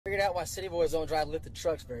figured out why city boys don't drive lifted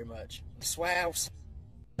trucks very much. Swamps.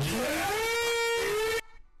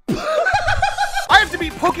 I have to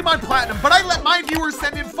beat Pokemon Platinum, but I let my viewers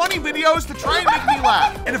send in funny videos to try and make me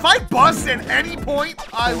laugh. And if I bust at any point,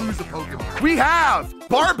 I lose a Pokemon. We have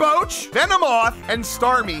Barboach, Venomoth, and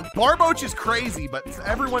Starmie. Barboach is crazy, but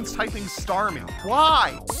everyone's typing Starmie.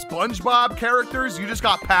 Why? SpongeBob characters, you just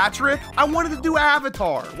got Patrick? I wanted to do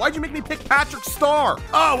Avatar. Why'd you make me pick Patrick Star?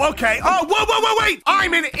 Oh, okay. Oh, whoa, wait.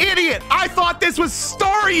 I'm an idiot. I thought this was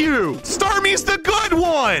Staryu. Starmie's the good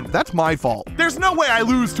one. That's my fault. There's no way I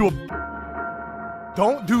lose to a...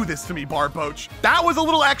 Don't do this to me, Barboach. That was a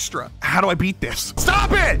little extra. How do I beat this?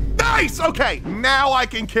 Stop it! Nice! Okay, now I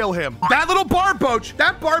can kill him. That little Barboach,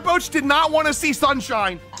 that Barboach did not want to see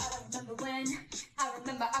sunshine. I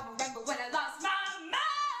remember when I lost my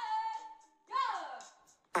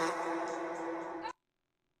mind.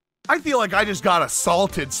 I feel like I just got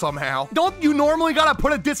assaulted somehow. Don't you normally gotta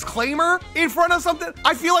put a disclaimer in front of something?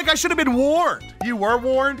 I feel like I should have been warned. You were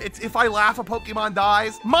warned. It's if I laugh, a Pokemon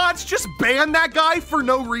dies. Mods, just ban that guy for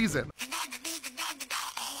no reason.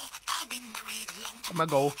 I'm gonna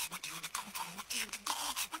go.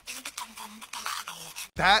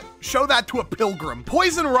 Show that to a pilgrim.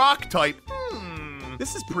 Poison rock type.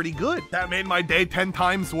 This is pretty good. That made my day 10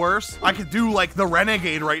 times worse. I could do like the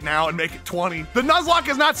Renegade right now and make it 20. The Nuzlocke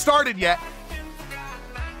has not started yet.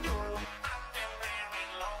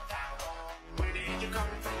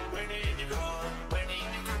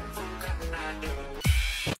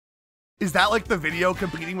 Is that like the video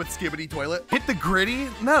competing with Skibbity Toilet? Hit the gritty?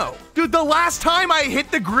 No. Dude, the last time I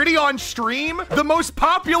hit the gritty on stream, the most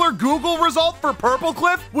popular Google result for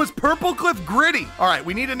Purplecliffe was Purplecliffe Gritty. All right,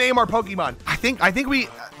 we need to name our Pokemon. I think we...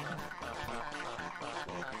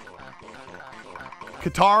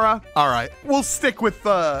 Katara? All right, we'll stick with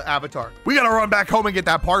Avatar. We gotta run back home and get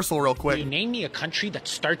that parcel real quick. Can you name me a country that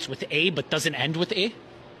starts with A but doesn't end with A?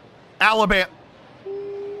 Alabama.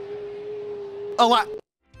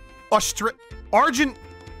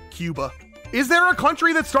 Cuba. Is there a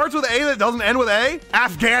country that starts with A that doesn't end with A?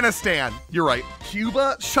 Afghanistan. You're right.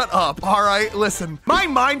 Cuba? Shut up. All right, listen. My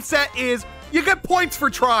mindset is you get points for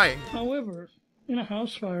trying. However, in a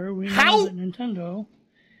house fire, we know that Nintendo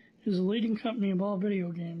is the leading company of all video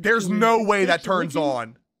games. There's no way that turns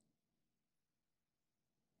on.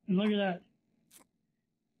 And look at that.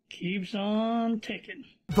 Keeps on ticking.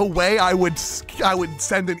 The way I would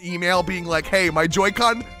send an email being like, hey, my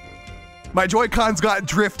Joy-Con's got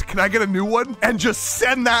drift. Can I get a new one? And just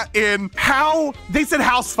send that in. How? They said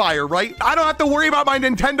house fire, right? I don't have to worry about my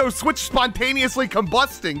Nintendo Switch spontaneously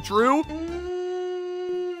combusting, true?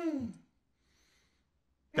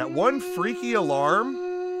 That one freaky alarm?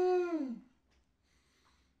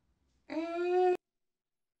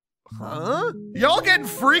 Huh? Y'all getting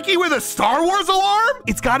freaky with a Star Wars alarm?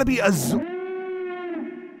 It's gotta be a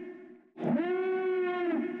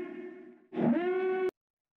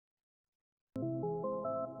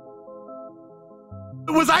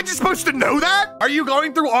Was I just supposed to know that? Are you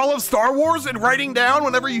going through all of Star Wars and writing down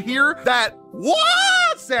whenever you hear that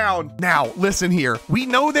what sound? Now, listen here. We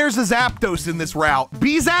know there's a Zapdos in this route.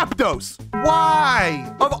 Be Zapdos.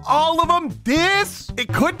 Why? Of all of them, this?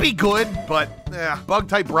 It could be good, but bug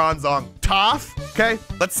type Bronzong. Toph? Okay,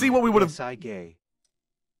 let's see what we would have.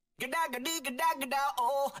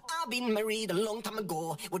 Oh, I've been married a long time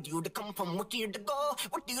ago. What year to come from? What year to go?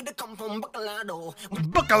 What year to come from? Bacalado.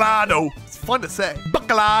 Bacalado. It's fun to say.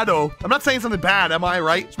 Bacalado. I'm not saying something bad, am I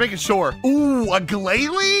right? Just making sure. Ooh, a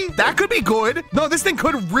Glalie? That could be good. No, this thing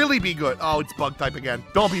could really be good. Oh, it's bug type again.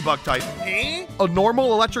 Don't be bug type. A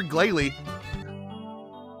normal electric Glalie.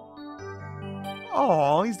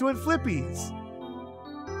 Oh, he's doing flippies.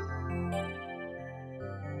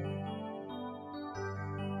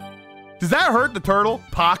 Does that hurt the turtle?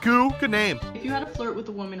 Paku? Good name. If you had to flirt with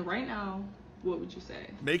a woman right now, what would you say?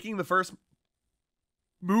 Making the first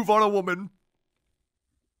move on a woman.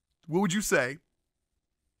 What would you say?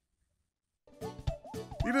 He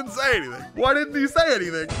didn't say anything. Why didn't he say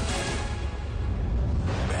anything?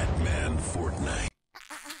 Batman Fortnite.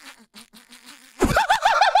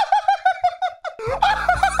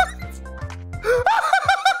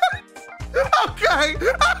 Okay,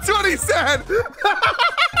 that's what he said.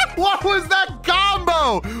 What was that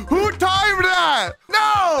combo? Who timed that? No!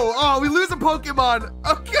 Oh, we lose a Pokemon.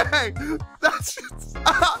 Okay. That's just,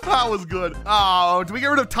 that was good. Oh, do we get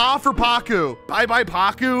rid of Toph or Paku? Bye-bye,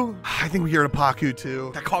 Paku. I think we get rid of Paku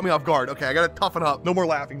too. That caught me off guard. Okay, I gotta toughen up. No more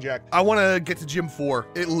laughing, Jack. I wanna get to Gym 4,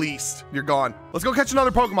 at least. You're gone. Let's go catch another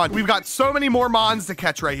Pokemon. We've got so many more Mons to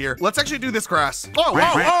catch right here. Let's actually do this grass. Oh,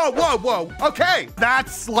 whoa. Okay,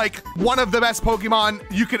 that's like one of the best Pokemon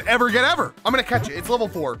you could ever get ever. I'm gonna catch it. It's level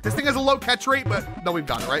 4. This thing has a low catch rate, but no, we've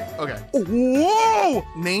got it, right? Okay. Whoa!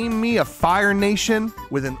 Name me a Fire Nation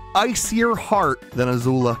with an icier heart than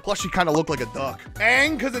Azula. Plus, she kind of looked like a duck.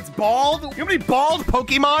 And because it's bald. You know how many bald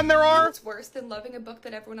Pokemon there are? What's worse than loving a book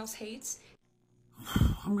that everyone else hates?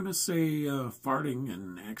 I'm gonna say farting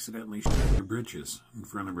and accidentally shitting your britches in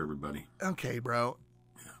front of everybody. Okay, bro.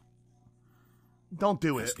 Yeah. Don't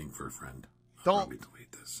do it. Asking for a friend. Don't. I'll probably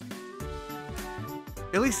delete this.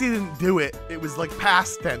 At least he didn't do it. It was like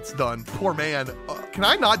past tense done. Poor man. Can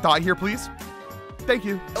I not die here, please? Thank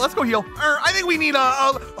you. Let's go heal. I think we need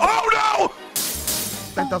oh no!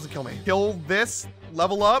 That doesn't kill me. Kill this.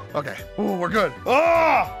 Level up. Okay. Oh, we're good.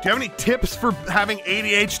 Oh! Do you have any tips for having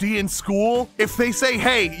ADHD in school? If they say,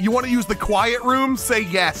 hey, you want to use the quiet room, say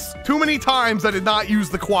yes. Too many times I did not use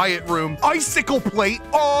the quiet room. Icicle plate.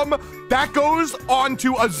 That goes on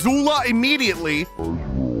to Azula immediately.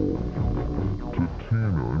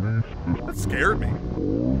 That scared me.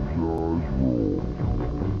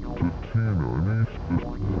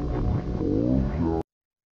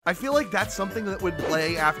 I feel like that's something that would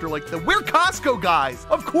play after like we're Costco guys.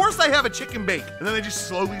 Of course I have a chicken bake. And then they just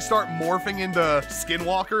slowly start morphing into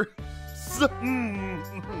Skinwalker.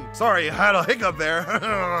 Sorry, I had a hiccup there.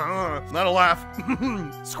 Not a laugh.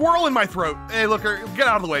 Squirrel in my throat. Hey, looker, get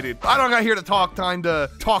out of the way, dude. I don't got here to talk time.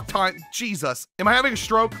 Jesus. Am I having a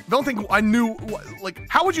stroke? Don't think I knew, like,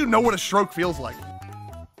 how would you know what a stroke feels like?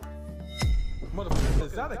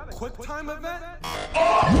 Is that a quick time event?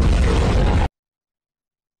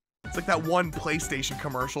 It's like that one PlayStation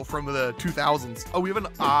commercial from the 2000s. Oh, we have an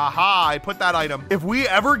aha. I put that item. If we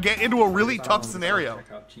ever get into a really tough scenario.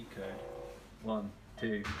 Check out cheat code. 1,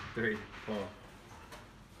 2, 3, 4.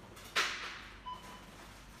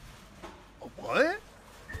 What?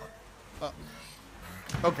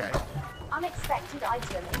 Okay. Unexpected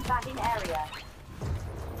item in bagging area.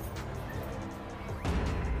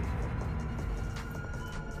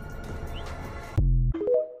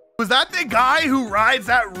 Was that the guy who rides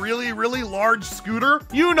that really, really large scooter?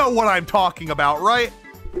 You know what I'm talking about, right?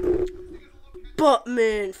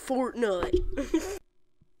 Buttman Fortnite.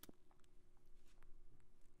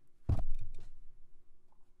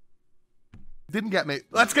 Didn't get me.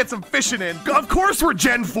 Let's get some fishing in. Of course we're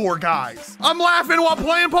Gen 4 guys. I'm laughing while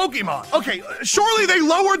playing Pokemon. Okay, surely they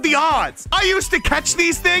lowered the odds. I used to catch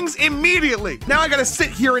these things immediately. Now I gotta sit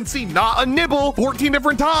here and see not a nibble 14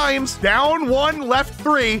 different times. Down 1, left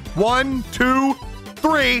 3. 1, 2,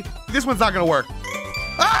 3. This one's not gonna work.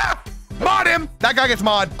 Ah! Mod him! That guy gets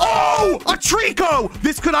mod. Oh! A Trico!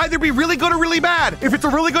 This could either be really good or really bad. If it's a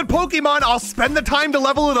really good Pokemon, I'll spend the time to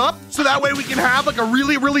level it up, so that way we can have like a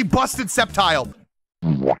really, really busted Sceptile.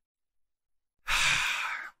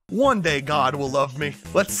 One day God will love me.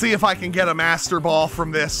 Let's see if I can get a Master Ball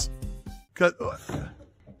from this.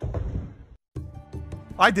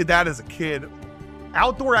 I did that as a kid.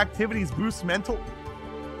 Outdoor activities boost mental.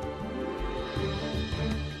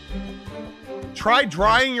 Try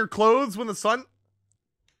drying your clothes when the sun.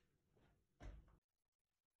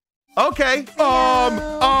 Okay.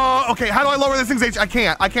 Okay. How do I lower this thing's H? I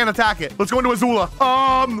can't attack it. Let's go into Azula.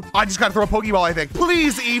 I just gotta throw a Pokeball, I think.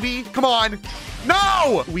 Please, Eevee. Come on.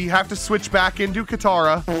 No! We have to switch back into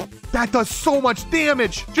Katara. That does so much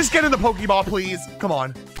damage. Just get in the Pokeball, please. Come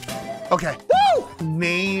on. Okay. Woo!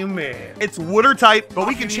 Name it. It's water type, but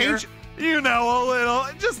we can change, you know, a little,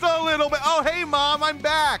 just a little bit. Oh, hey, Mom, I'm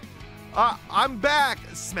back. I'm back.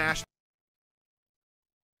 Smash.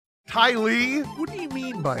 Ty Lee? What do you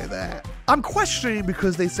mean by that? I'm questioning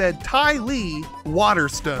because they said Ty Lee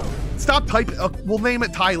Waterstone. Stop typing. We'll name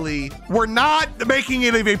it Ty Lee. We're not making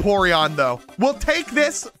it a Vaporeon, though. We'll take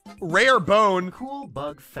this rare bone. Cool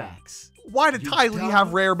bug facts. Why did Ty Lee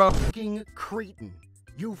have rare bone? Fucking cretin.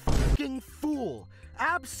 You fucking fool.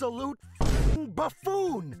 Absolute fucking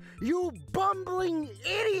buffoon. You bumbling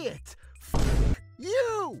idiot.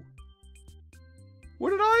 You. What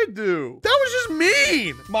did I do? That was just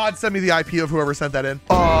mean. Mod, send me the IP of whoever sent that in.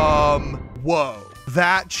 Whoa.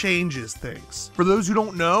 That changes things. For those who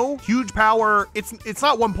don't know, huge power, it's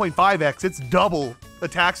not 1.5x, it's double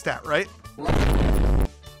attack stat, right?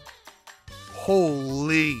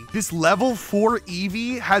 Holy. This level 4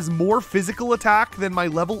 Eevee has more physical attack than my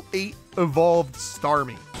level 8 evolved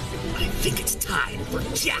Starmie. I think it's time for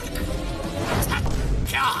Jack.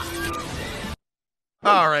 God.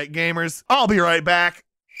 All right, gamers, I'll be right back.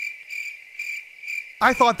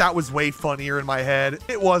 I thought that was way funnier in my head.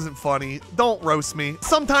 It wasn't funny. Don't roast me.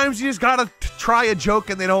 Sometimes you just gotta try a joke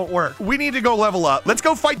and they don't work. We need to go level up. Let's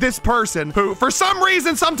go fight this person who, for some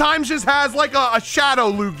reason, sometimes just has like a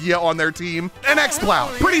Shadow Lugia on their team. An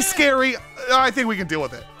X-Cloud. Pretty scary. I think we can deal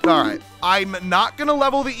with it. All right. I'm not gonna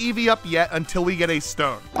level the Eevee up yet until we get a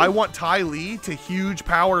stone. I want Ty Lee to huge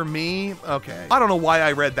power me. Okay. I don't know why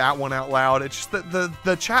I read that one out loud. It's just that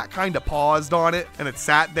the chat kind of paused on it and it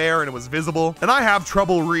sat there and it was visible. And I have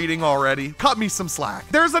trouble reading already. Cut me some slack.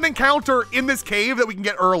 There's an encounter in this cave that we can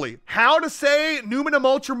get early. How to say Numinum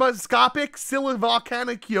ultramuscopic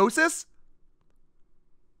silivolcaniciosis?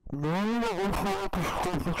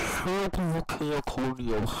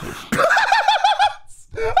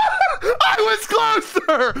 I was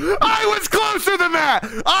closer! I was closer than that!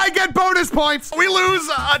 I get bonus points! We lose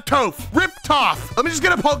a Toph. Rip Toph. Let me just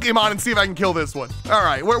get a Pokemon and see if I can kill this one. All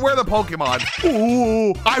right, where are the Pokemon?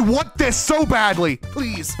 Ooh, I want this so badly.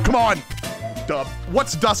 Please, come on. Dub.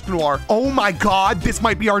 What's Dusk Noir? Oh my god, this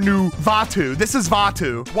might be our new Vatu. This is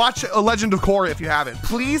Vatu. Watch A Legend of Korra if you haven't.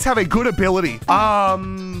 Please have a good ability.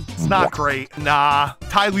 It's not great. Nah,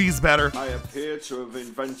 Ty Lee's better. I appear to have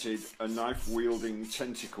invented a knife-wielding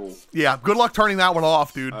tentacle. Yeah, good luck turning that one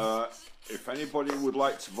off, dude. If anybody would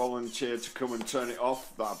like to volunteer to come and turn it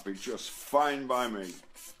off, that'd be just fine by me.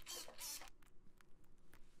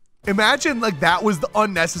 Imagine like that was the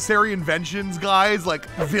unnecessary inventions guy's like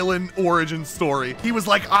villain origin story. He was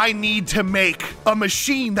like, I need to make a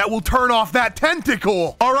machine that will turn off that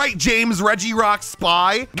tentacle. All right, James Reggie Rock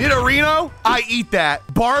Spy. Nidorino, I eat that.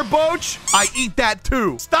 Barboach, I eat that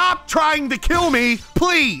too. Stop trying to kill me,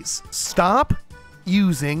 please. Stop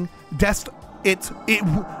using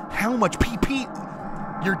how much PP?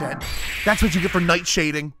 You're dead. That's what you get for night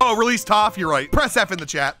shading. Oh, release Toph, you're right. Press F in the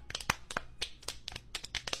chat.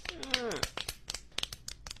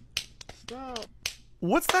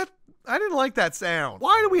 What's that? I didn't like that sound.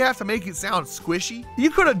 Why do we have to make it sound squishy? You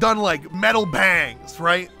could have done like metal bangs,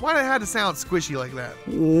 right? Why did it have to sound squishy like that?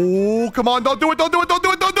 Oh, come on, don't do it, don't do it, don't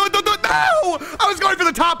do it, don't do it, don't do it. No! I was going for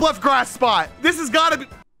the top left grass spot. This has gotta be.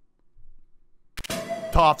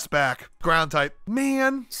 Toph's back. Ground type.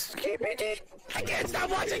 Man. I can't stop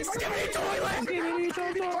watching Skibidi Toilet.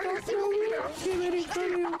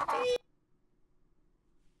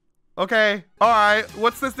 Okay, all right,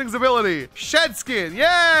 what's this thing's ability? Shed Skin,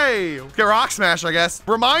 yay! Get Rock Smash, I guess.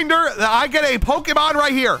 Reminder that I get a Pokemon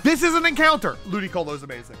right here. This is an encounter. Ludicolo's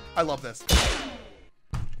amazing. I love this.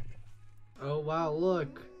 Oh, wow,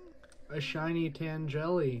 look. A shiny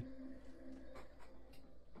Tangeli.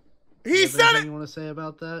 He said it! Anything you want to say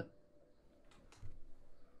about that?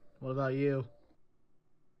 What about you?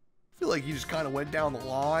 I feel like you just kind of went down the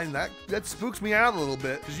line. That spooks me out a little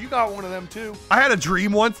bit, because you got one of them too. I had a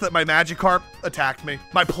dream once that my Magikarp attacked me.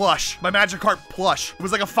 My Magikarp plush. It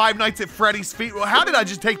was like a Five Nights at Freddy's feet. Well, how did I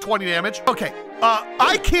just take 20 damage? Okay,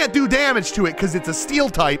 I can't do damage to it because it's a steel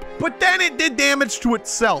type, but then it did damage to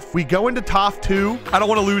itself. We go into Toph 2. I don't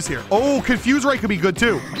want to lose here. Oh, Confuse Ray could be good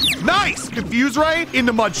too. Nice! Confuse Ray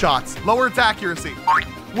into Mud Shots. Lower its accuracy.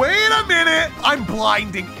 Wait a minute! I'm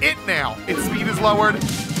blinding it now. Its speed is lowered.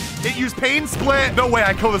 It used Pain Split. No way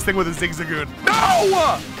I kill this thing with a Zigzagoon.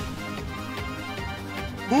 No!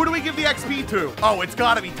 Who do we give the XP to? Oh, it's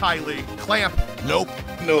gotta be Ty Lee. Clamp. Nope.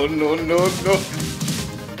 No.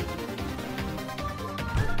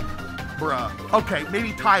 Bruh. Okay,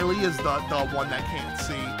 maybe Ty Lee is the one that can't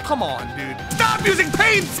see. Come on, dude. Stop using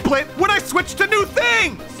Pain Split when I switch to new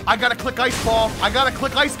things! I gotta click Ice Ball. And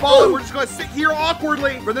we're just gonna sit here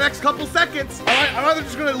awkwardly for the next couple seconds. All right, I'm either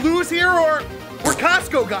just gonna lose here or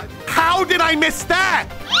Costco got. How did I miss that?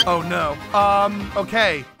 Oh no.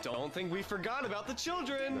 Okay. Don't think we forgot about the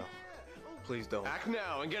children. No. Please don't. Act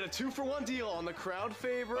now and get a 2-for-1 deal on the crowd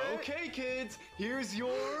favorite. Okay, kids, here's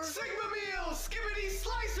your Sigma Meal Skibbity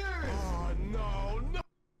Slicers. Oh no.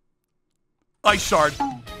 Ice Shard.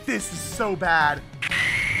 This is so bad.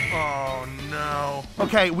 Oh no.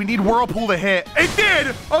 Okay, we need Whirlpool to hit. It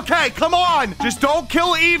did! Okay, come on! Just don't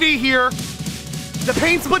kill Eevee here. The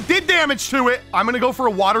Pain Split did damage to it. I'm gonna go for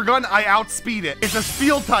a Water Gun. I outspeed it. It's a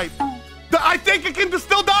Steel type. I think it can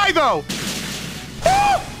still die though.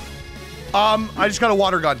 I just got a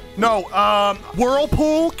Water Gun. No,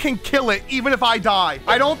 Whirlpool can kill it even if I die.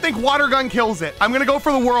 I don't think Water Gun kills it. I'm gonna go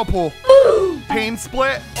for the Whirlpool. Pain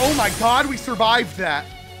Split. Oh my God, we survived that.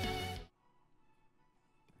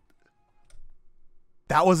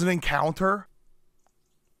 That was an encounter?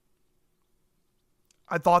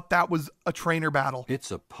 I thought that was a trainer battle.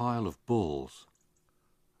 It's a pile of bulls.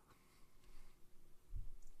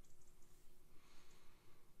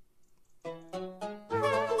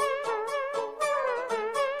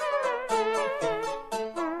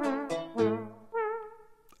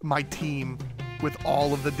 my team with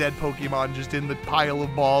all of the dead Pokemon just in the pile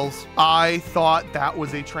of balls. I thought that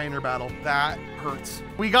was a trainer battle. That hurts.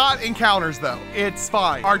 We got encounters though. It's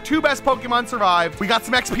fine. Our 2 best Pokemon survived. We got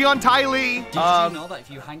some XP on Tylee. Did you know that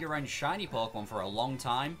if you hang around shiny Pokemon for a long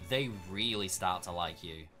time, they really start to like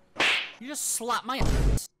you? You just slap my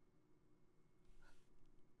ass.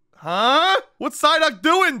 Huh? What's Psyduck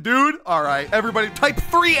doing, dude? All right, everybody type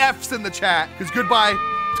 3 Fs in the chat, because goodbye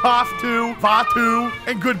Toftu, Vatu,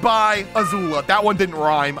 and goodbye Azula. That one didn't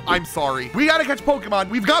rhyme. I'm sorry. We gotta catch Pokemon.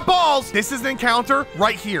 We've got balls. This is an encounter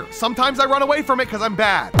right here. Sometimes I run away from it because I'm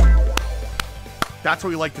bad. That's what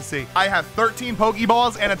we like to see. I have 13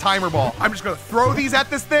 Pokeballs and a timer ball. I'm just gonna throw these at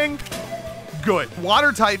this thing. Good.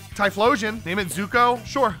 Water type, Typhlosion. Name it Zuko.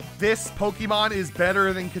 Sure. This Pokemon is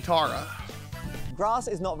better than Katara. Grass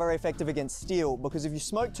is not very effective against steel because if you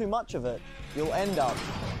smoke too much of it, you'll end up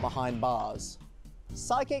behind bars.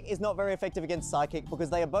 Psychic is not very effective against Psychic because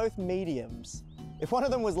they are both mediums. If one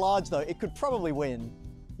of them was large though, it could probably win.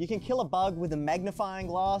 You can kill a bug with a magnifying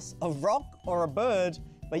glass, a rock, or a bird,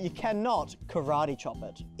 but you cannot karate chop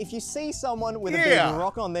it. If you see someone with a big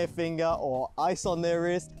rock on their finger or ice on their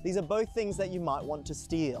wrist, these are both things that you might want to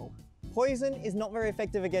steal. Poison is not very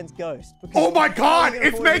effective against Ghost. Oh my god,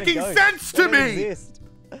 it's making sense to me!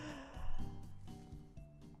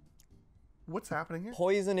 What's happening here?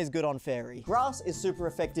 Poison is good on Fairy. Grass is super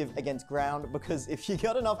effective against ground because if you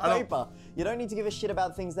got enough paper, you don't need to give a shit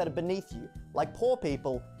about things that are beneath you, like poor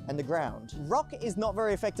people and the ground. Rock is not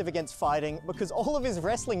very effective against fighting because all of his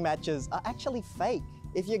wrestling matches are actually fake.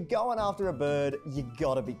 If you're going after a bird, you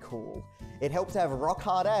gotta be cool. It helps to have rock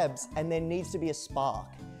hard abs and there needs to be a spark.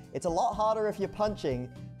 It's a lot harder if you're punching,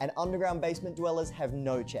 and underground basement dwellers have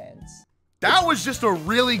no chance. That was just a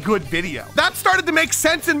really good video. That started to make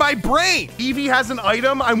sense in my brain. Eevee has an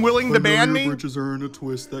item I'm willing to ban me. Britches are in a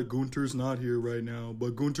twist that Gunter's not here right now,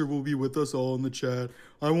 but Gunter will be with us all in the chat.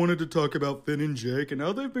 I wanted to talk about Finn and Jake and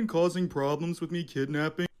how they've been causing problems with me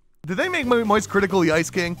kidnapping. Did they make Moist Critical the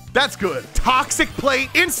Ice King? That's good. Toxic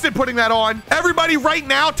Plate, instant putting that on. Everybody right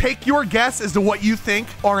now, take your guess as to what you think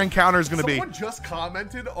our encounter is gonna be. Someone just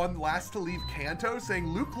commented on Last to Leave Kanto saying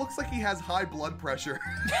Luke looks like he has high blood pressure.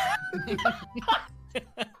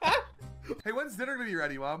 Hey, when's dinner gonna be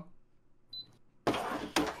ready, Mom?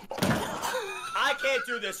 I can't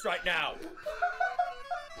do this right now.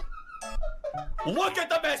 Look at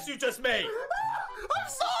the mess you just made. I'm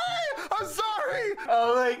sorry! I'm sorry!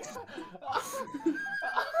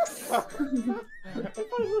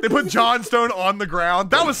 They put Johnstone on the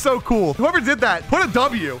ground. That was so cool. Whoever did that, put a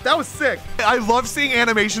W. That was sick. I love seeing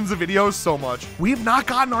animations of videos so much. We have not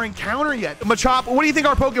gotten our encounter yet. Machop, what do you think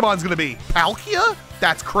our Pokemon's gonna be? Palkia?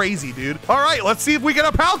 That's crazy, dude. All right, let's see if we get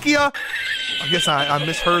a Palkia. I guess I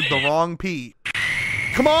misheard the wrong P.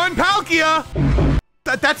 Come on, Palkia!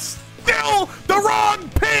 That's still the wrong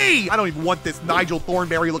P! I don't even want this Nigel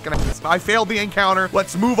Thornberry looking at this. I failed the encounter.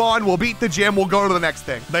 Let's move on. We'll beat the gym. We'll go to the next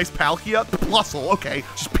thing. Nice Palkia. Plusle. Okay.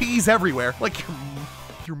 Just P's everywhere. Like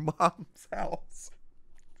your mom's house.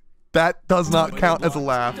 That does not count as a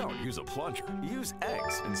laugh. Don't use a plunger. Use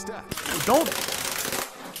eggs instead. Don't.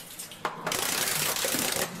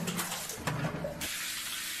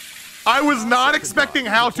 I was not expecting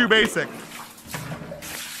how to basic.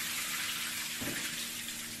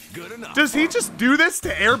 Good enough. Does he just do this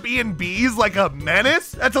to Airbnbs like a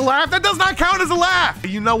menace? That's a laugh? That does not count as a laugh.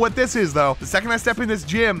 You know what this is though. The second I step in this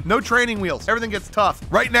gym, no training wheels. Everything gets tough.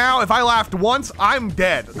 Right now, if I laughed once, I'm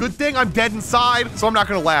dead. Good thing I'm dead inside, so I'm not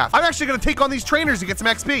gonna laugh. I'm actually gonna take on these trainers to get some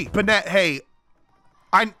XP. Bennett, hey,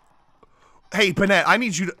 Bennett, I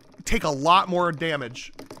need you to take a lot more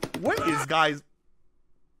damage. What is, guys?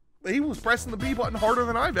 He was pressing the B button harder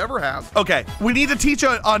than I've ever have. Okay, we need to teach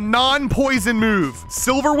a non-poison move.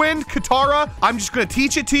 Silverwind, Katara, I'm just gonna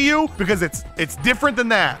teach it to you because it's different than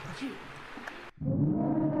that.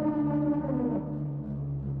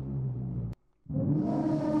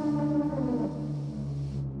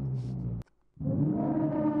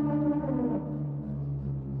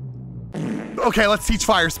 Okay, let's teach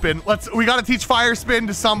Fire Spin. We gotta teach Fire Spin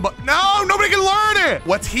to somebody. No, nobody can learn it.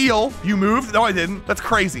 Let's heal. You moved? No, I didn't. That's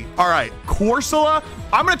crazy. All right, Corsola.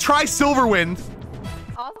 I'm gonna try Silverwind.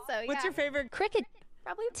 Also, what's your favorite cricket?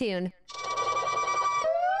 Probably tune.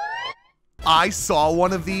 I saw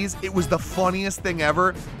one of these. It was the funniest thing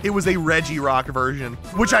ever. It was a Regirock version,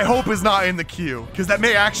 which I hope is not in the queue, because that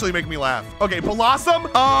may actually make me laugh. Okay, Blossom.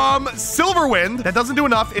 Silverwind. That doesn't do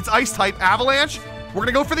enough. It's Ice type. Avalanche. We're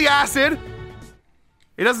gonna go for the Acid.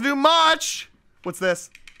 It doesn't do much. What's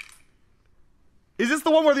this? Is this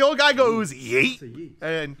the one where the old guy goes yeet?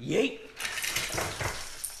 And yeet.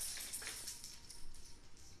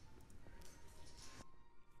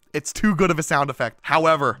 It's too good of a sound effect.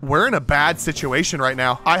 However, we're in a bad situation right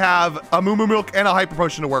now. I have a Moo Moo Milk and a Hyper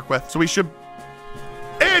Potion to work with, so we should...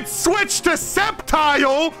 It's switched to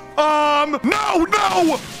Sceptile! No!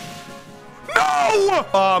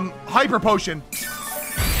 Hyper Potion.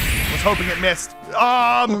 Was hoping it missed.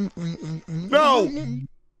 No!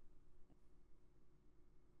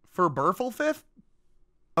 For Purplecliffe?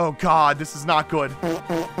 Oh God, this is not good.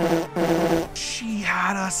 She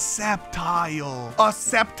had a Sceptile. A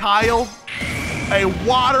Sceptile? A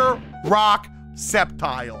water rock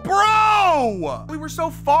Sceptile. Bro! We were so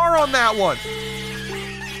far on that one.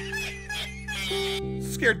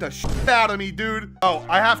 Scared the shit out of me, dude. Oh,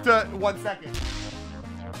 I have to, 1 second.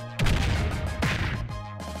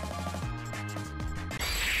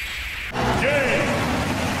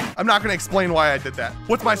 I'm not gonna explain why I did that.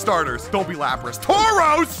 What's my starters? Don't be Lapras.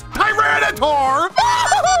 Tauros! Tyranitar!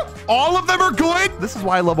 All of them are good. This is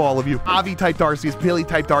why I love all of you. Avi typed Arceus, Billy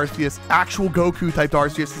typed Arceus, actual Goku typed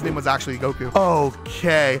Arceus. His name was actually Goku.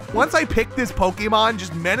 Okay. Once I pick this Pokemon,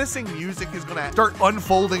 just menacing music is gonna start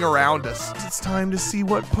unfolding around us. It's time to see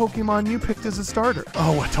what Pokemon you picked as a starter.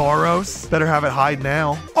 Oh, a Tauros. Better have it hide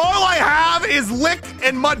now. All I have is Lick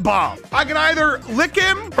and Mud Bomb. I can either lick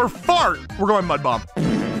him or fart. We're going Mud Bomb.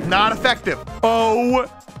 Not effective. Oh,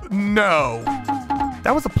 no.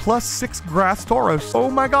 That was a +6 Grass Tauros. Oh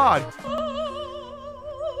my God.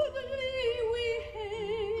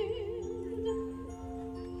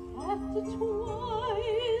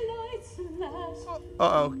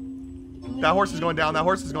 Uh-oh. That horse is going down. That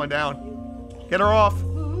horse is going down. Get her off.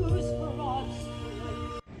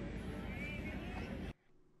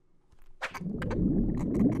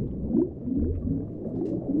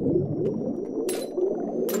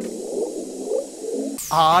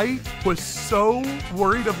 I was so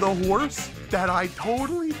worried of the horse that I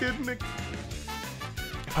totally didn't.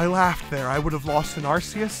 If I laughed there, I would have lost an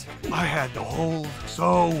Arceus. I had to hold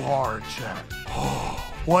so hard, chat.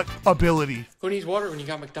 Oh, what ability. Who needs water when you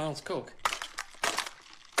got McDonald's Coke?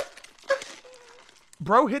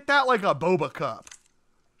 Bro hit that like a boba cup.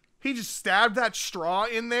 He just stabbed that straw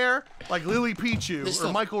in there like Lily Pichu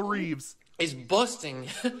or Michael Reeves. It's busting.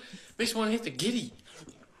 Makes me want to hit the giddy.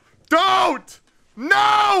 Don't!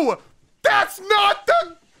 No! That's not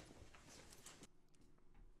the...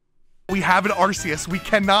 We have an Arceus. We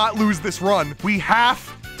cannot lose this run. We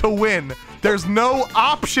have to win. There's no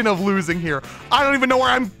option of losing here. I don't even know where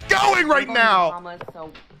I'm going right now. Mama,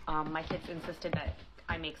 so my kids insisted that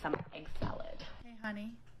I make some egg salad. Hey,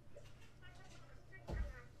 honey.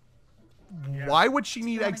 Why would she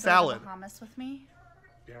need egg salad? Hummus with me?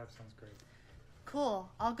 Yeah, that sounds great. Cool.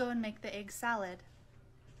 I'll go and make the egg salad.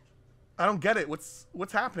 I don't get it. What's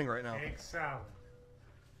happening right now? Egg salad.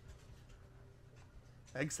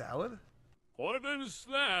 Egg salad? What does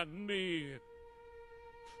that mean?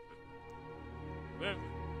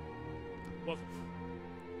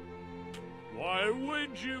 Why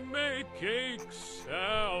would you make egg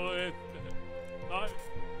salad?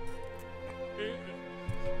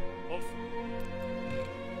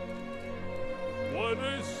 What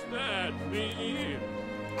does that mean?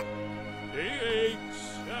 Egg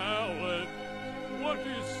salad. What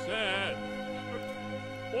is that?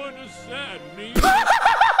 What does that mean?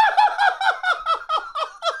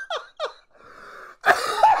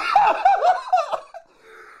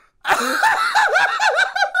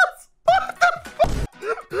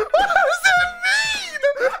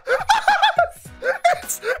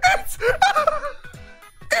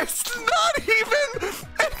 It's not even.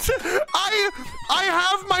 I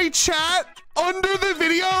have my chat under the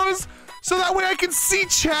videos so that way I can see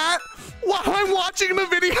chat while I'm watching the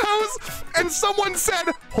videos. And someone said,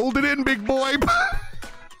 "Hold it in, big boy."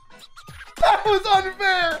 That was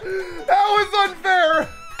unfair. That was unfair.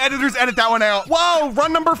 Editors, edit that one out. Whoa,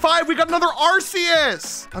 run number 5. We got another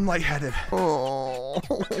Arceus. I'm lightheaded. Oh.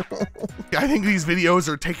 I think these videos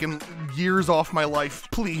are taking years off my life.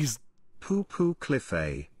 Please.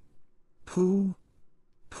 Purplecliffe.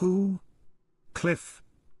 Cliff.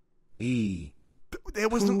 E. It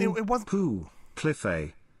wasn't. It wasn't.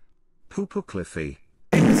 Purplecliffe. Purplecliffe.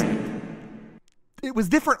 It was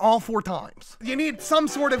different all 4 times. You need some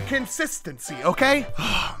sort of consistency, okay?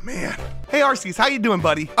 Oh, man. Hey, Arceus, how you doing,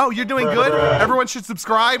 buddy? Oh, you're doing good? Everyone should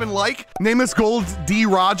subscribe and like. Name this Gold D.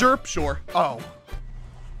 Roger? Sure. Oh.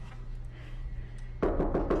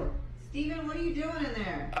 Steven, what are you doing in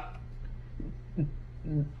there?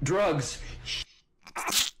 Drugs.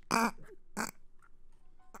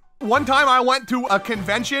 One time I went to a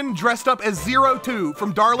convention dressed up as 02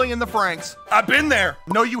 from Darling in the Franxx. I've been there.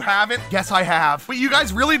 No, you haven't. Yes, I have. But you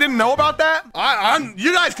guys really didn't know about that?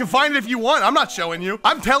 You guys can find it if you want. I'm not showing you.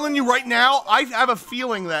 I'm telling you right now, I have a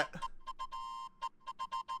feeling that...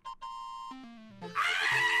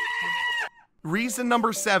 Reason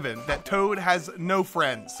number 7, that Toad has no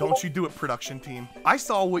friends. Don't you do it, production team. I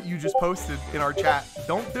saw what you just posted in our chat.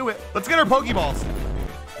 Don't do it. Let's get our Pokeballs.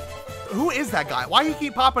 Who is that guy? Why he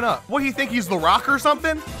keep popping up? What, he think he's The Rock or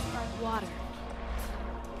something? Water.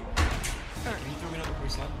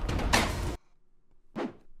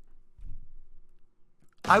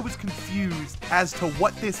 I was confused as to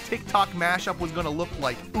what this TikTok mashup was gonna look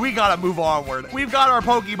like. We gotta move onward. We've got our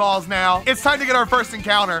Pokeballs now. It's time to get our first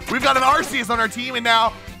encounter. We've got an Arceus on our team and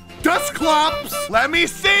now Dusclops. Let me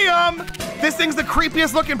see him. This thing's the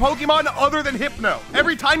creepiest looking Pokemon other than Hypno.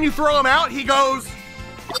 Every time you throw him out, he goes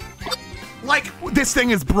like, this thing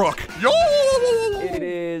is Brooke. Yo! It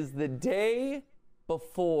is the day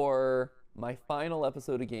before my final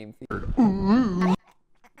episode of Game Theater.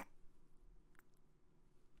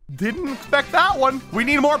 Didn't expect that one. We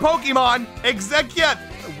need more Pokemon. Execute.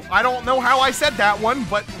 I don't know how I said that one,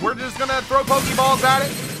 but we're just gonna throw Pokeballs at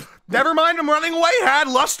it. Never mind, I'm running away. Had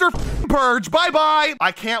Luster Purge. Bye-bye.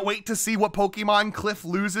 I can't wait to see what Pokemon Cliff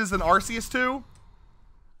loses in Arceus to.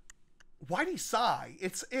 Why'd he sigh?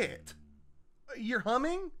 It's it. You're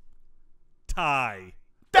humming? Tie.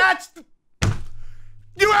 That's...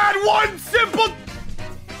 You had one simple...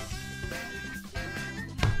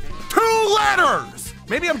 2 letters!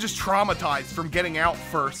 Maybe I'm just traumatized from getting out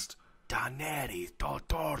first.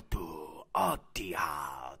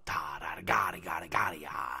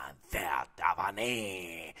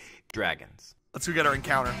 Dragons. Let's go get our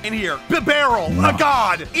encounter. In here, Bibarel, a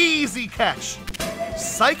god, easy catch.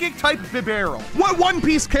 Psychic type Bibarel. What One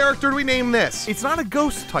Piece character do we name this? It's not a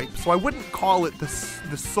ghost type, so I wouldn't call it the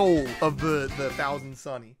soul of the Thousand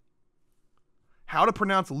Sunny. How to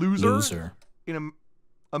pronounce loser? In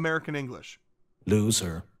American English.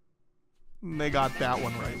 Loser. They got that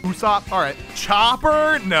one right. Usopp, all right.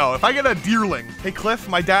 Chopper? No, if I get a Deerling. Hey Cliff,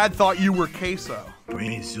 my dad thought you were Queso.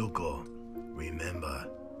 Prince Zuko, remember,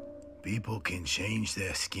 people can change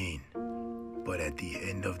their skin, but at the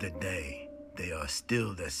end of the day, they are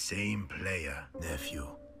still the same player, nephew.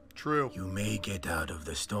 True. You may get out of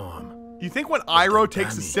the storm. You think when Iroh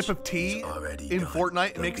takes a sip of tea in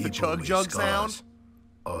Fortnite, it makes the chug jug sound?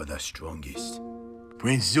 Are the strongest.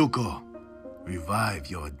 Prince Zuko, revive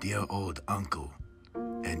your dear old uncle,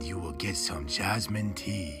 and you will get some jasmine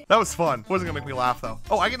tea. That was fun. Wasn't gonna make me laugh though.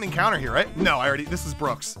 Oh, I get an encounter here, right? No, I already, this is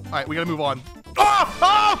Brooks. All right, we gotta move on.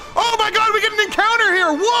 Oh my God, we get an encounter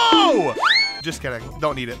here, whoa! Just kidding,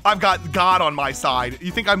 don't need it. I've got God on my side.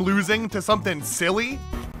 You think I'm losing to something silly?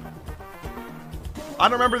 I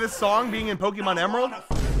don't remember this song being in Pokemon Emerald.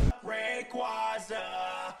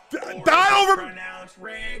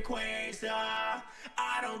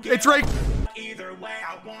 It's right. Either way,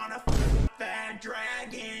 I wanna that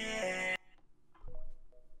dragon.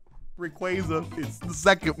 Rayquaza. It's the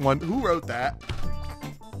second one. Who wrote that?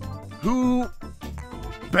 Who?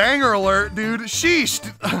 Banger alert, dude. Sheesh.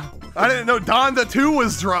 I didn't know Donda 2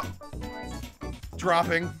 was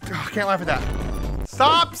dropping. Oh, can't laugh at that.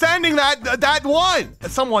 Stop sending that one.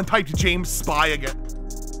 Someone typed James Spy again.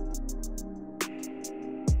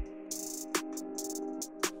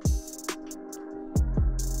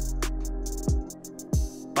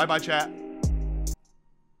 Bye-bye, chat.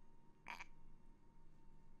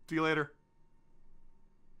 See you later.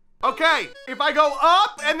 Okay, if I go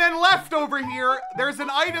up and then left over here, there's an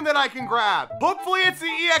item that I can grab. Hopefully it's the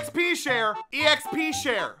EXP share. EXP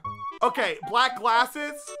share. Okay, black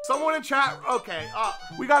glasses. Someone in chat. Okay,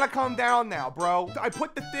 we gotta calm down now, bro. I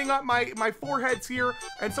put the thing up, my forehead's here,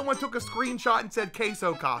 and someone took a screenshot and said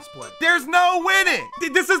Queso cosplay. There's no winning.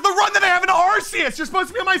 This is the run that I have in Arceus. You're supposed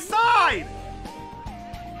to be on my side.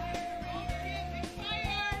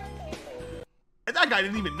 That guy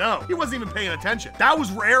didn't even know. He wasn't even paying attention. That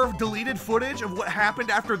was rare deleted footage of what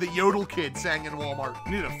happened after the Yodel Kid sang in Walmart.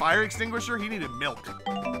 He needed a fire extinguisher. He needed milk.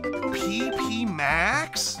 PP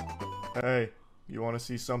Max? Hey, you want to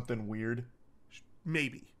see something weird?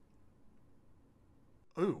 Maybe.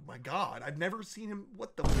 Oh my God, I've never seen him.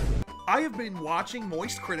 What the? I have been watching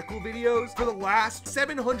Moist Critical videos for the last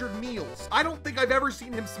 700 meals. I don't think I've ever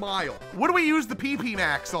seen him smile. What do we use the PP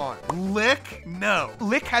Max on? Lick? No.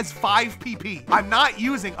 Lick has 5 PP. I'm not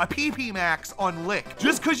using a PP Max on Lick.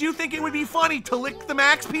 Just because you think it would be funny to lick the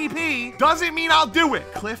max PP doesn't mean I'll do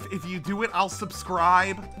it. Cliff, if you do it, I'll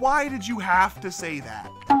subscribe. Why did you have to say that?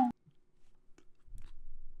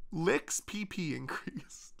 Lick's PP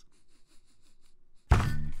increased.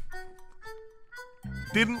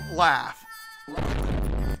 didn't laugh.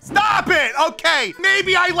 Stop it! Okay,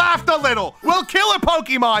 maybe I laughed a little. We'll kill a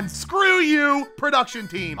Pokemon. Screw you, production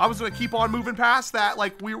team. I was gonna keep on moving past that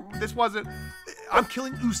like this wasn't, I'm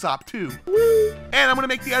killing Usopp too. And I'm gonna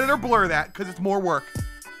make the editor blur that because it's more work.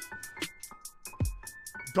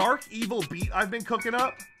 Dark Evil Beat I've been cooking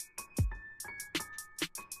up.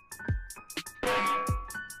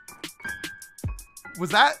 Was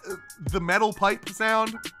that the metal pipe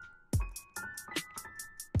sound?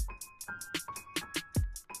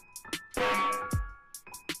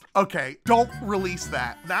 Okay, don't release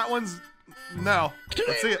that. That one's, no. Today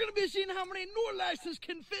Let's see we're it. gonna be seeing how many Snorlaxes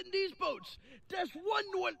can fit in these boats. There's one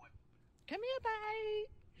Come here, bye.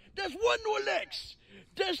 There's one Snorlax.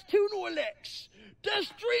 There's two Snorlax. There's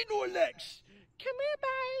three Snorlax. Come here,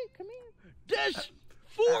 bye. Come here. There's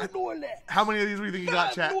four Snorlax. How many of these do you think you got,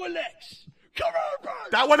 Five chat? Snorlax. Come on, bye.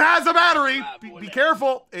 That one has a battery. Five Be Snorlax.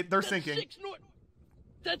 careful. They're sinking.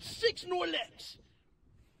 That's six Snorlax.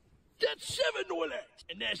 That's seven Snorlax.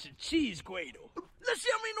 And that's a cheese Guido. Let's see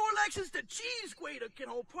how many Snorlaxes the cheese Guido can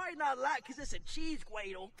hold. Probably not a lot because it's a cheese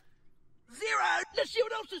Guido. Zero. Let's see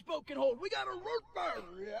what else this boat can hold. We got a root bar.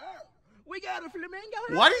 Yeah. We got a flamingo.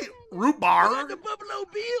 What? Root bar? We got the Buffalo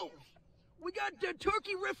Bills. We got the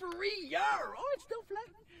turkey referee. Yar. Oh, it's still flat.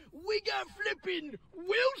 We got flipping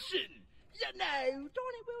Wilson. Yeah, no,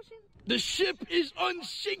 Tony Wilson. The ship is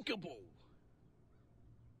unsinkable.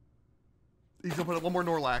 He's gonna put up one more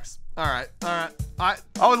Snorlax. All right. I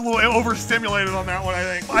was a little overstimulated on that one, I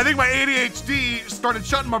think. I think my ADHD started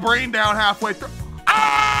shutting my brain down halfway through.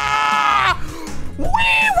 Ah!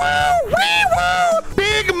 Wee-woo! Wee-woo!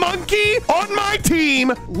 Big monkey on my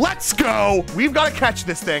team. Let's go. We've got to catch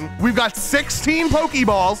this thing. We've got 16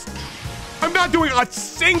 Pokeballs. I'm not doing a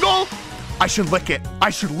single. I should lick it.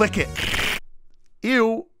 I should lick it.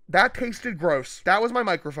 Ew. That tasted gross. That was my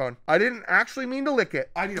microphone. I didn't actually mean to lick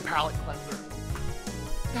it. I need a palate cleanser.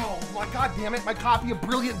 Oh my god damn it, my copy of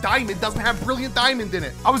Brilliant Diamond doesn't have Brilliant Diamond in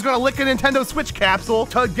it. I was gonna lick a Nintendo Switch capsule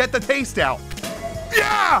to get the taste out.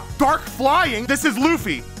 Yeah! Dark Flying, this is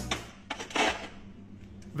Luffy.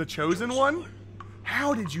 The Chosen One?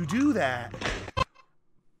 How did you do that?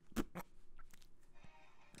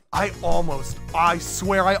 I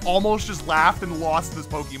swear I almost just laughed and lost this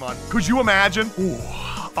Pokemon. Could you imagine? Ooh.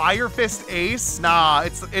 Fire Fist Ace? Nah,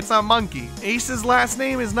 it's a monkey. Ace's last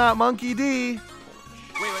name is not Monkey D.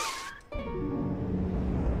 Wait.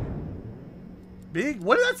 Big?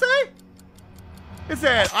 What did that say? It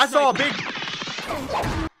said, I saw a big...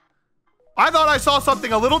 I thought I saw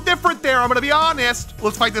something a little different there, I'm gonna be honest.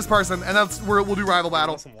 Let's fight this person, and we'll do rival battle.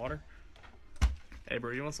 You want some water? Hey,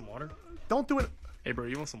 bro, you want some water? Don't do it. Hey, bro,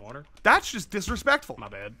 you want some water? That's just disrespectful. My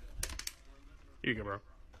bad. Here you go, bro.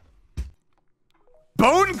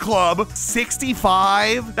 Bone Club,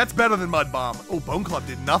 65. That's better than Mud Bomb. Oh, Bone Club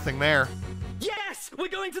did nothing there. Yes! We're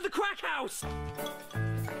going to the crack house!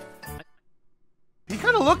 He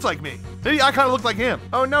kind of looked like me. Maybe I kind of looked like him.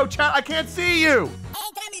 Oh no, chat, I can't see you.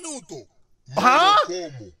 Huh?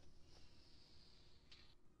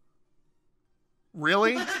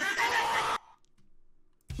 Really?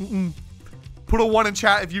 Put a 1 in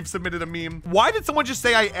chat if you've submitted a meme. Why did someone just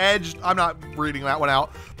say I edged? I'm not reading that one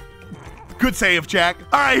out. Good save, Jack.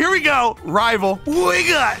 All right, here we go. Rival. We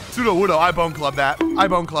got Pseudo Wudo. I Bone Club that. I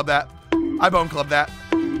Bone Club that. I Bone Club that.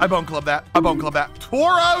 I Bone Club that. I Bone Club that.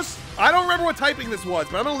 Tauros. I don't remember what typing this was,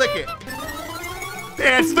 but I'm gonna lick it.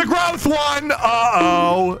 It's the growth one.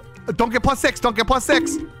 Uh-oh. Don't get +6. Don't get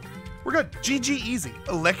 +6. We're good. GG easy.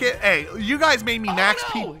 Lick it. Hey, you guys made me max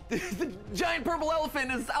P. The giant purple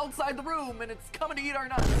elephant is outside the room and it's coming to eat our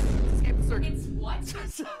nuts. Escape the circus. It's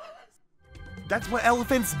what? That's what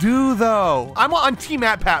elephants do, though. I'm on Team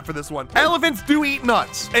Pat for this one. Elephants do eat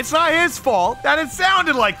nuts. It's not his fault that it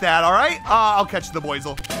sounded like that, all right? I'll catch the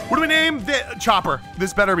boysel. What do we name the Chopper?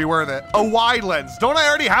 This better be worth it. A wide lens. Don't I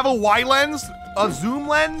already have a wide lens? A zoom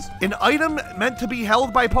lens? An item meant to be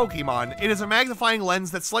held by Pokemon. It is a magnifying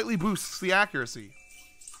lens that slightly boosts the accuracy.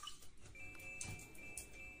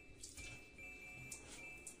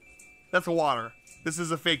 That's a water. This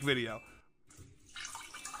is a fake video.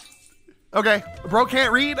 Okay, bro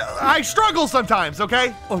can't read. I struggle sometimes,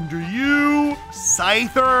 okay? Under you,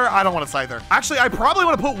 Scyther. I don't want a Scyther. Actually, I probably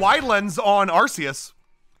want to put wide lens on Arceus.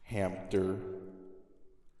 Hamster.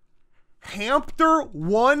 Hamster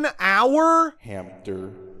 1 hour?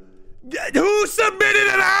 Hamster. Who submitted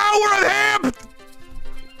an hour of Hamster?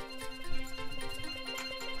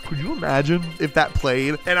 Could you imagine if that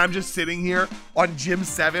played and I'm just sitting here on Gym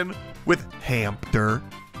 7 with Hamster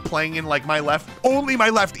playing in like my left, only my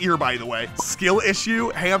left ear, by the way. Skill issue,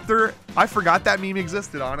 Hamster. I forgot that meme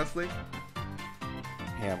existed, honestly.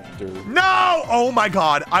 Hamster. No! Oh my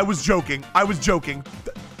god. I was joking. I was joking.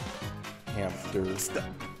 Hamster.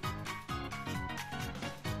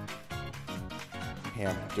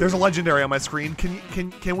 Hamster. There's a legendary on my screen.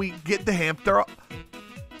 Can we get the hamster?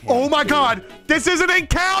 Oh my god! This is an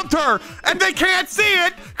encounter! And they can't see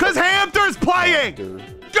it because Hamster's playing!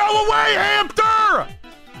 Go away, Hamster!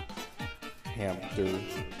 Hamster.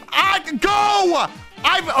 Go!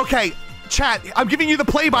 Okay, chat, I'm giving you the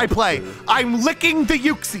play-by-play. I'm licking the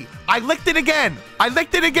Yuxi. I licked it again. I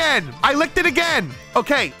licked it again. I licked it again.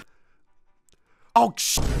 Okay. Oh,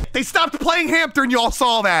 shit. They stopped playing Hamster and y'all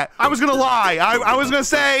saw that. I was gonna lie. I was gonna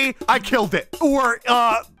say I killed it. Or,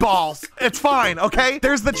 balls. It's fine, okay?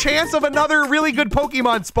 There's the chance of another really good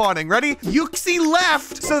Pokemon spawning. Ready? Yuxi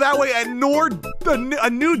left, so that way a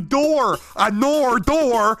new door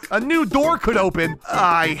could open.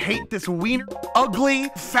 I hate this wiener, ugly,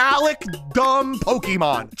 phallic, dumb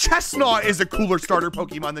Pokemon. Chestnut is a cooler starter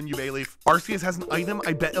Pokemon than you, Bayleaf. Arceus has an item,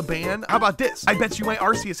 I bet a ban. How about this? I bet you my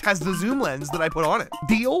Arceus has the zoom lens that I put on it.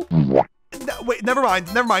 Deal? No, wait, never mind.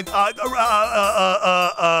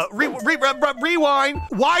 Rewind.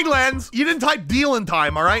 Wide lens. You didn't type deal in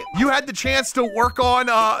time, all right? You had the chance to work on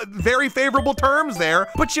very favorable terms there,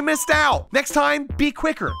 but you missed out. Next time, be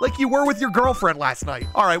quicker, like you were with your girlfriend last night.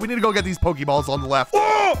 All right, we need to go get these Pokeballs on the left.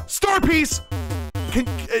 Oh, Star Piece!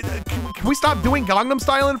 Can we stop doing Gangnam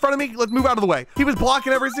Style in front of me? Let's move out of the way. He was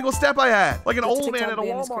blocking every single step I had. Like an old man at a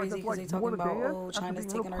Walmart. Crazy because they talking about, oh, China's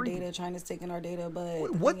taking our data, China's taking our data,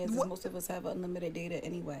 but the thing is most of us have unlimited data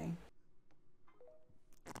anyway.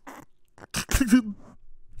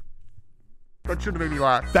 That should have made me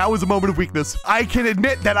laugh. That was a moment of weakness. I can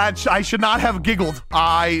admit that I should not have giggled.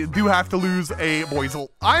 I do have to lose a Boizel.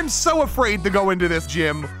 I'm so afraid to go into this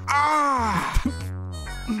gym. Ah!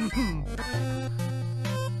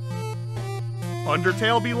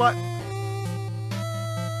 Undertale be like.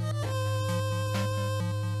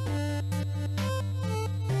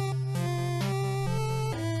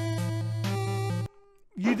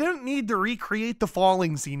 You don't need to recreate the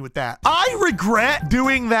falling scene with that. I regret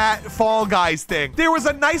doing that Fall Guys thing. There was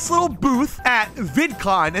a nice little booth at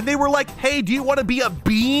VidCon and they were like, hey, do you want to be a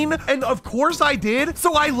bean? And of course I did.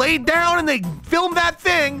 So I laid down and they filmed that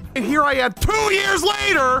thing. And here I am 2 years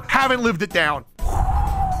later, haven't lived it down.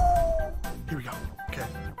 Here we go. Okay.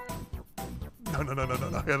 No. I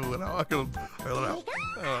gotta let it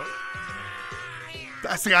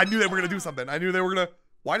out. See, I knew they were gonna do something. I knew they were gonna.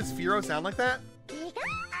 Why does Firo sound like that?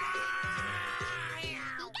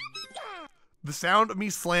 The sound of me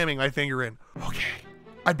slamming my finger in. Okay.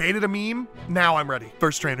 I baited a meme. Now I'm ready.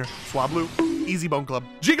 First trainer. Swablu. Easy Bone Club.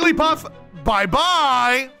 Jigglypuff.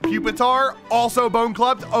 Bye-bye. Pupitar. Also Bone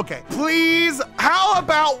Clubbed. Okay. Please, how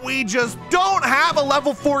about we just don't have a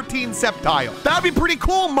level 14 Sceptile? That'd be pretty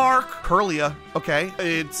cool, Mark. Curlia. Okay.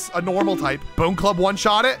 It's a normal type. Bone Club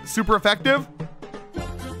one-shot it. Super effective.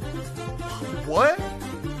 What?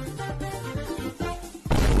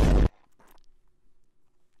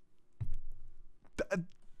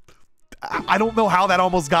 I don't know how that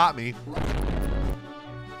almost got me.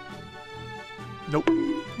 Nope.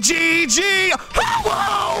 GG!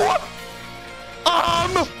 Hello!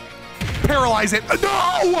 Paralyze it.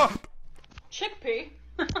 No! Chickpea?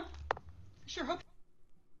 Sure hope.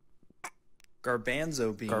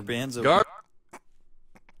 Garbanzo bean.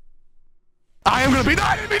 I am gonna be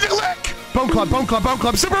not immediate lick! Bone Club.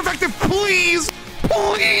 Super effective, please!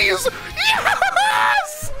 Please!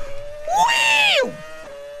 Yes! Whee!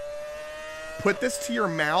 Put this to your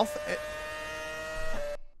mouth.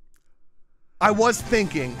 I was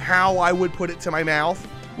thinking how I would put it to my mouth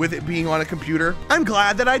with it being on a computer. I'm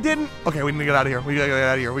glad that I didn't. Okay, we need to get out of here. We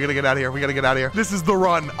gotta get out of here. This is the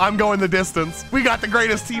run. I'm going the distance. We got the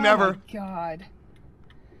greatest team ever. Oh my God.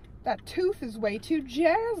 That tooth is way too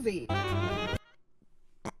jazzy.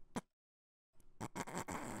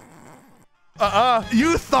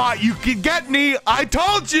 You thought you could get me. I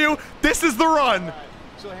told you this is the run.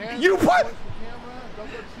 You put.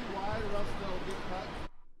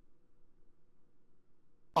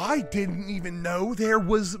 I didn't even know there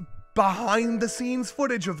was behind the scenes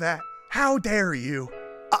footage of that. How dare you?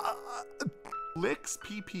 Licks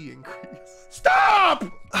PP increase. Stop!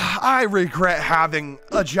 I regret having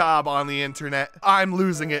a job on the internet. I'm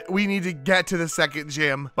losing it. We need to get to the second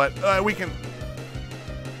gym, but we can.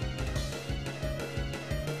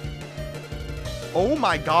 Oh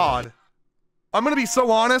my God. I'm gonna be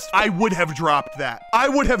so honest, I would have dropped that. I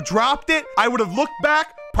would have dropped it, I would have looked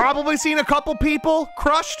back, Probably seen a couple people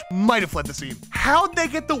crushed. Might have fled the scene. How'd they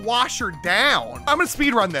get the washer down? I'm gonna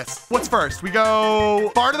speed run this. What's first? We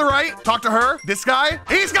go far to the right, talk to her. This guy,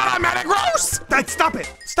 he's got a Metagross! Stop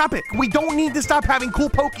it, stop it. We don't need to stop having cool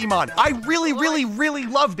Pokemon. I really, really, really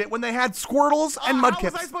loved it when they had Squirtles and Mudkips.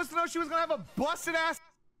 How was I supposed to know she was gonna have a busted ass?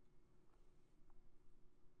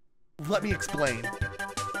 Let me explain.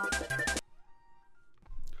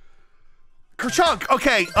 Kerchunk,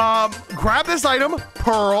 okay, grab this item,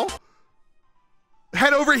 Pearl.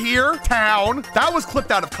 Head over here, town. That was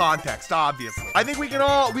clipped out of context, obviously. I think we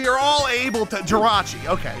are all able to, Jirachi,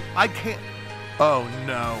 okay. I can't, oh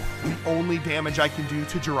no. The only damage I can do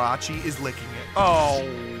to Jirachi is licking it. Oh,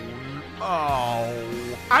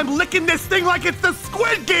 I'm licking this thing like it's the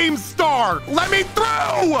Squid Game star. Let me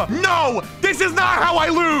through. No, this is not how I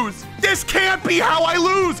lose. This can't be how I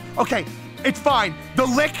lose. Okay, it's fine. The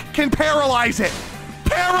lick can paralyze it.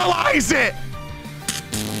 Paralyze it.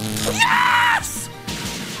 Yes!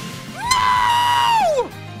 No!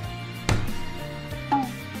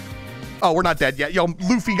 Oh, we're not dead yet. Yo,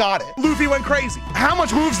 Luffy got it. Luffy went crazy. How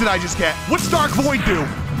much moves did I just get? What's Dark Void do?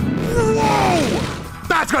 Whoa!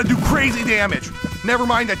 That's gonna do crazy damage. Never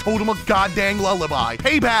mind, I told him a goddamn lullaby.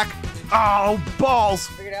 Payback. Oh, balls.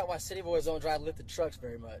 Figured out why city boys don't drive lifted trucks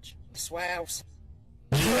very much. Swaps.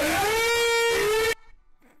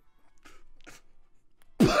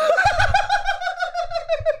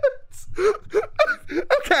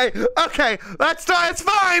 Okay, that's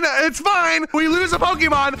fine. It's fine. We lose a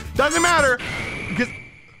Pokemon, doesn't matter, because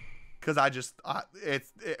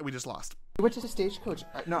we just lost. You went to the Stagecoach.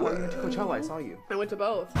 No, I went to Coachella. I saw you. I went to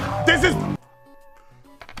both. This is.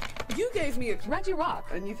 You gave me a Reggie Rock,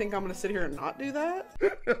 and you think I'm gonna sit here and not do that?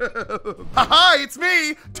 Haha, it's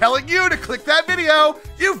me telling you to click that video.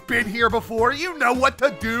 You've been here before. You know what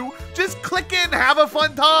to do. Just click it and have a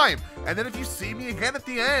fun time. And then if you see me again at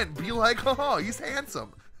the end, be like, oh, he's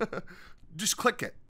handsome. Just click it.